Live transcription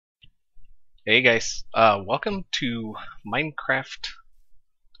Hey guys, welcome to Minecraft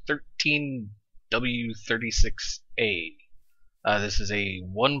 13W36A. This is a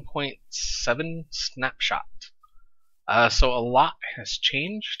 1.7 snapshot. So a lot has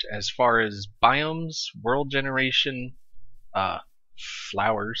changed as far as biomes, world generation, uh,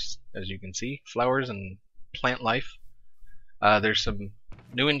 flowers, as you can see, flowers and plant life. There's some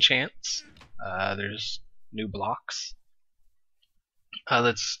new enchants. There's new blocks.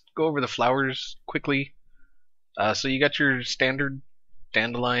 Let's go over the flowers quickly. So you got your standard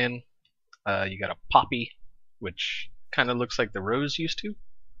dandelion. You got a poppy, which kind of looks like the rose used to.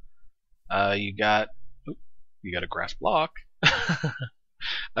 You got you got a grass block.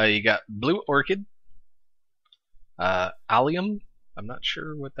 You got blue orchid, allium. I'm not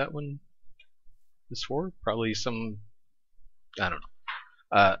sure what that one is for. Probably some, I don't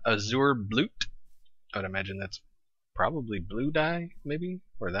know. Azure blute. I would imagine that's probably blue dye, maybe,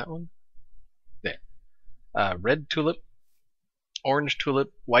 or that one. There. Red tulip, orange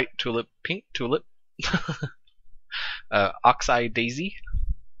tulip, white tulip, pink tulip. Oxeye daisy.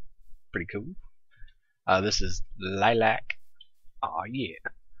 Pretty cool. This is lilac. Aw, yeah.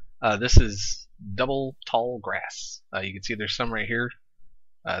 This is double tall grass. You can see there's some right here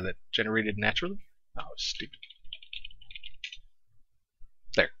that generated naturally. Oh, stupid.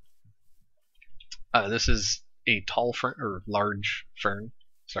 There. This is a tall fern, or large fern.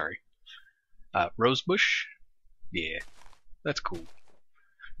 Sorry. Rosebush. Yeah, that's cool.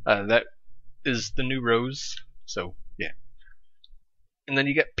 That is the new rose. So, yeah. And then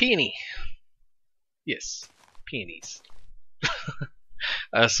you got peony. Yes, peonies.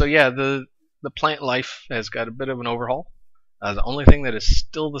 So yeah, the plant life has got a bit of an overhaul. The only thing that is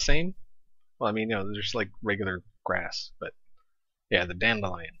still the same, well, I mean, there's like regular grass, but yeah, the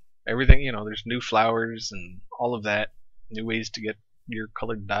dandelion, everything, there's new flowers and all of that, new ways to get your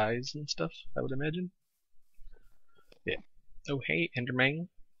colored dyes and stuff, I would imagine. Yeah. Oh hey, Enderman,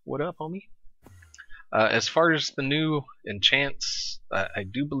 what up, homie? As far as the new enchants, I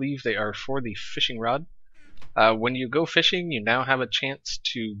do believe they are for the fishing rod. When you go fishing, you now have a chance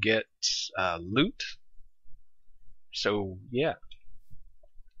to get loot. So yeah.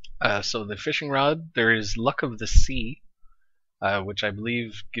 So the fishing rod, there is Luck of the Sea, which I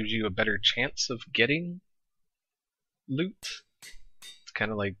believe gives you a better chance of getting loot. It's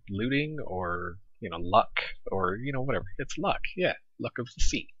kind of like looting, or luck, or whatever. It's luck. Yeah, Luck of the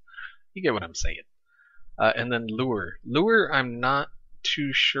Sea. You get what I'm saying. And then lure. Lure, I'm not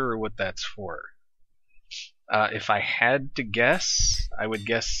too sure what that's for. If I had to guess, I would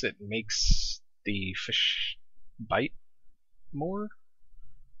guess it makes the fish bite more,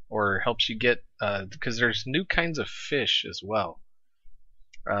 or helps you get, because there's new kinds of fish as well.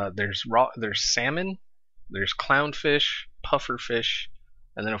 There's salmon, there's clownfish, pufferfish,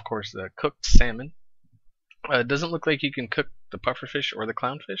 and then of course the cooked salmon. It doesn't look like you can cook the pufferfish or the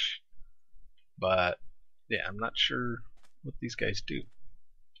clownfish, but yeah, I'm not sure what these guys do.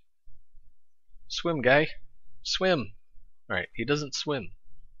 Swim, guy. Swim. Alright, he doesn't swim.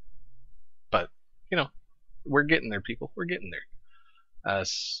 But, we're getting there, people. We're getting there.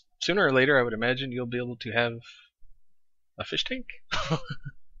 Sooner or later, I would imagine you'll be able to have a fish tank.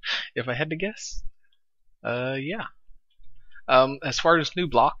 If I had to guess. Yeah. As far as new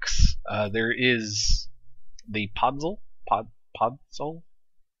blocks, there is the Podzol. Podzol?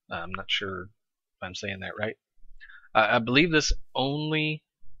 I'm not sure if I'm saying that right. I believe this only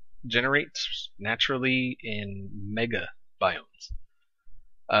generates naturally in mega biomes.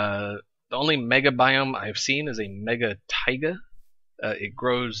 The only mega biome I've seen is a mega taiga. It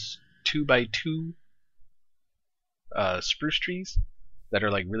grows 2x2 spruce trees that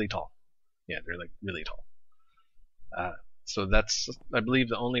are like really tall. Yeah, they're like really tall. So that's, I believe,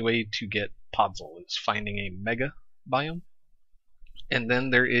 the only way to get Podzol is finding a mega biome. And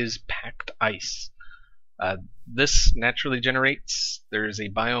then there is packed ice. This naturally generates, there's a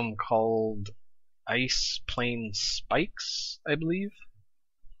biome called Ice Plain Spikes, I believe.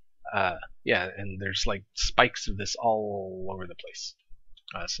 Yeah, and there's like spikes of this all over the place.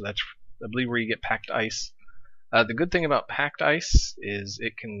 So that's, I believe, where you get packed ice. The good thing about packed ice is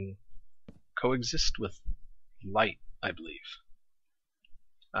it can coexist with light, I believe.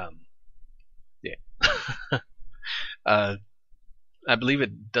 Yeah. I believe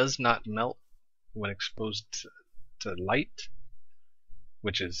it does not melt when exposed to light,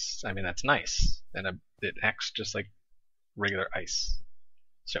 which is, I mean, that's nice, and it acts just like regular ice.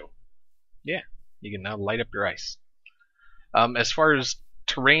 So, yeah, you can now light up your ice. As far as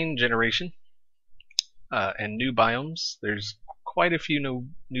terrain generation and new biomes, there's quite a few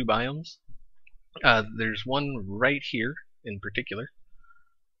new biomes. There's one right here in particular.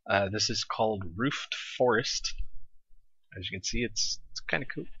 This is called Roofed Forest. As you can see, it's kind of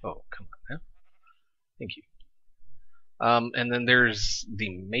cool. Oh, come on now. Thank you. And then there's the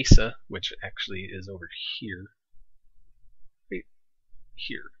Mesa, which actually is over here. Wait,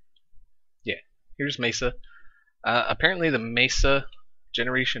 here. Yeah, here's Mesa. Apparently the Mesa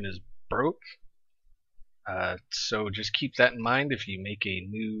generation is broke. So just keep that in mind if you make a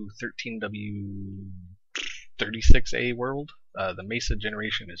new 13W36A world. The Mesa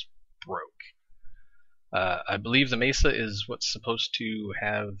generation is broke. I believe the Mesa is what's supposed to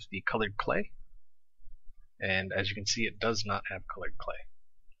have the colored clay. And as you can see, it does not have colored clay.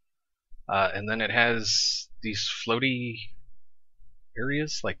 And then it has these floaty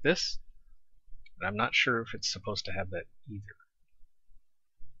areas like this. And I'm not sure if it's supposed to have that either.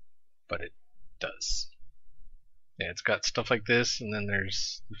 But it does. Yeah, it's got stuff like this, and then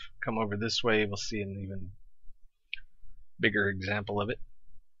there's, if you come over this way, we'll see an even bigger example of it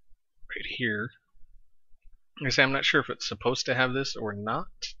right here. Like I say, I'm not sure if it's supposed to have this or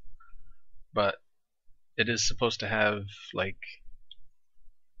not, but it is supposed to have like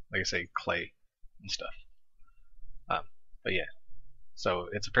I say, clay and stuff. But yeah, so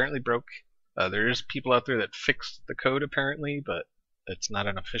it's apparently broke. There's people out there that fixed the code apparently, but it's not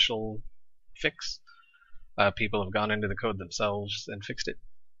an official fix. People have gone into the code themselves and fixed it.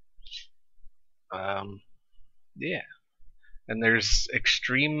 Yeah, and there's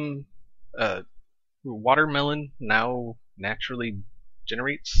extreme watermelon now naturally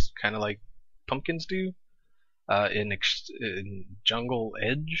generates, kind of like pumpkins do, in Jungle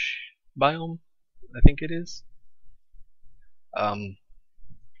Edge biome, I think it is.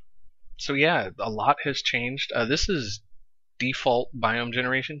 So yeah, a lot has changed. This is default biome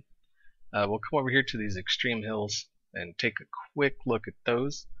generation. We'll come over here to these extreme hills and take a quick look at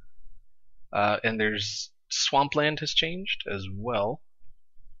those. And there's swampland has changed as well.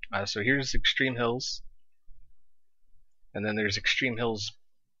 So here's extreme hills, and then there's extreme hills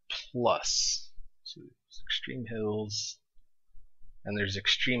plus. So there's extreme hills, and there's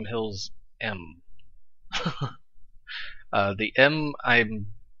extreme hills M. The M, I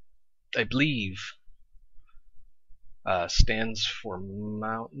believe, stands for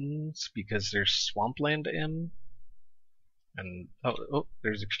mountains because there's swampland M, and oh,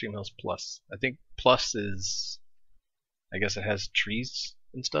 there's extreme hills plus. I think plus is, I guess it has trees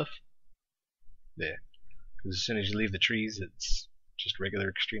and stuff. Yeah, because as soon as you leave the trees, it's just regular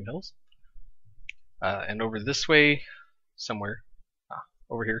extreme hills. And over this way, somewhere,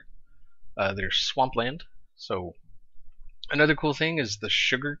 over here, there's swampland. So another cool thing is the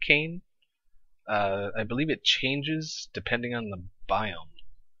sugar cane. I believe it changes depending on the biome.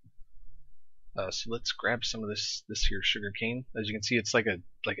 So let's grab some of this here sugar cane. As you can see, it's like a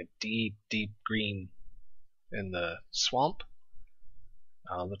deep green in the swamp.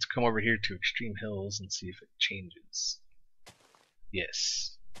 Let's come over here to extreme hills and see if it changes.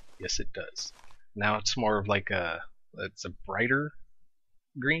 Yes, it does. Now it's more of like it's a brighter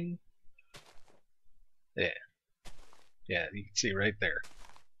green. Yeah, you can see right there.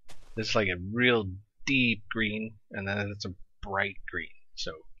 This is like a real deep green, and then it's a bright green.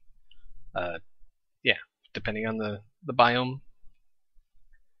 So, yeah, depending on the biome.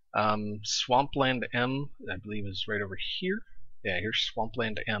 Swampland M, I believe, is right over here. Yeah, here's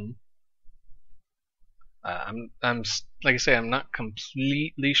Swampland M. I'm like I say, I'm not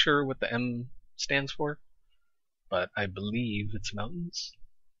completely sure what the M stands for, but I believe it's mountains.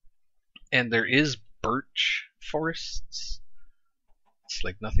 And there is birch forests. It's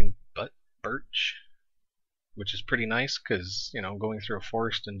like nothing but birch, which is pretty nice because, you know, going through a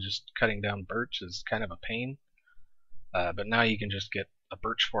forest and just cutting down birch is kind of a pain. But now you can just get a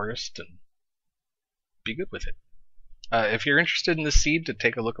birch forest and be good with it. If you're interested in this seed to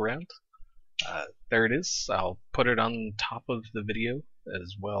take a look around, there it is. I'll put it on top of the video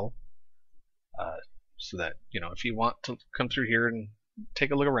as well, so that, you know, if you want to come through here and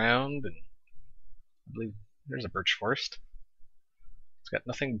take a look around, and I believe there's a birch forest. It's got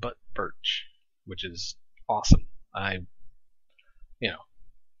nothing but birch, which is awesome. You know,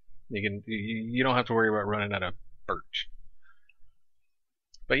 you don't have to worry about running out of birch.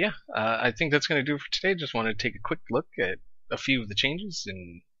 But yeah, I think that's going to do it for today. Just wanted to take a quick look at a few of the changes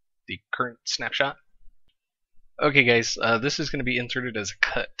in the current snapshot. Okay guys, this is going to be inserted as a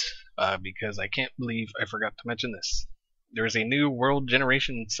cut, because I can't believe I forgot to mention this. There is a new world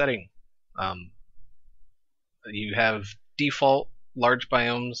generation setting. You have default, large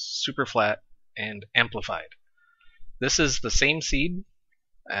biomes, super flat, and amplified. This is the same seed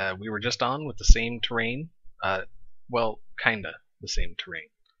we were just on with the same terrain. Well, kinda the same terrain.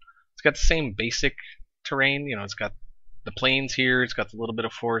 It's got the same basic terrain, you know, it's got the plains here, it's got the little bit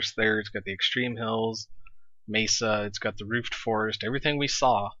of forest there, it's got the extreme hills, mesa, it's got the roofed forest, everything we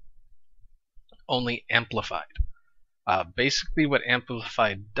saw, only amplified. Basically what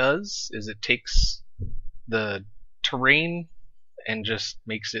amplified does is it takes the terrain and just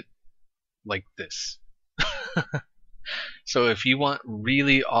makes it like this. So if you want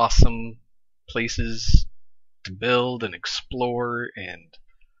really awesome places to build and explore, and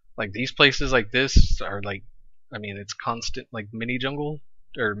like these places like this are like, I mean, it's constant like mini jungle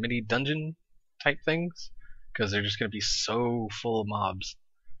or mini dungeon type things, because they're just going to be so full of mobs,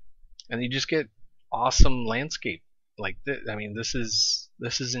 and you just get awesome landscape like this. I mean, this is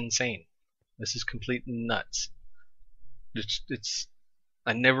insane. This is complete nuts. It's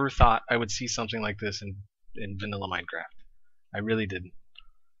I never thought I would see something like this in vanilla Minecraft. I really didn't,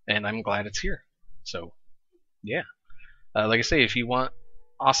 and I'm glad it's here. So yeah, like I say, if you want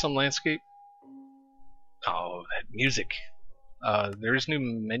awesome landscape, oh, that music. There's new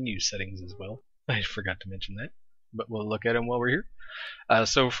menu settings as well. I forgot to mention that, but we'll look at them while we're here.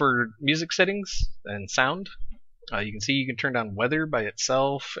 So for music settings and sound, you can see you can turn down weather by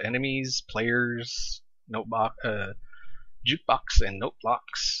itself, enemies, players, jukebox and note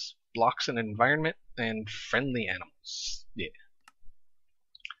blocks, blocks and environment, and friendly animals. Yeah.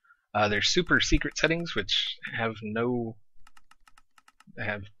 There's super secret settings, which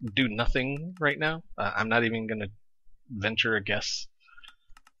do nothing right now. I'm not even gonna venture a guess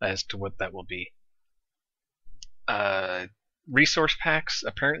as to what that will be. Resource packs.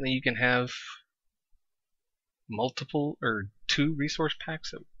 Apparently, you can have multiple or 2 resource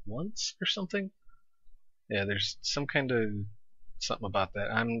packs at once or something. Yeah, there's some kind of something about that.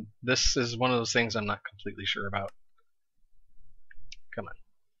 This is one of those things I'm not completely sure about. Come on.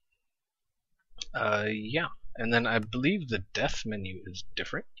 Yeah, and then I believe the death menu is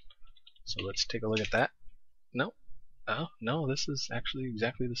different. So let's take a look at that. No, oh no, this is actually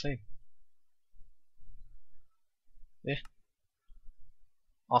exactly the same. Yeah.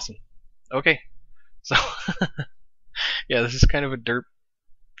 Awesome. Okay, so yeah, this is kind of a derp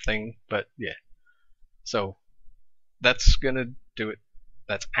thing, but yeah. So that's gonna do it.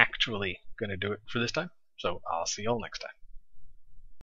 That's actually gonna do it for this time. So I'll see y'all next time.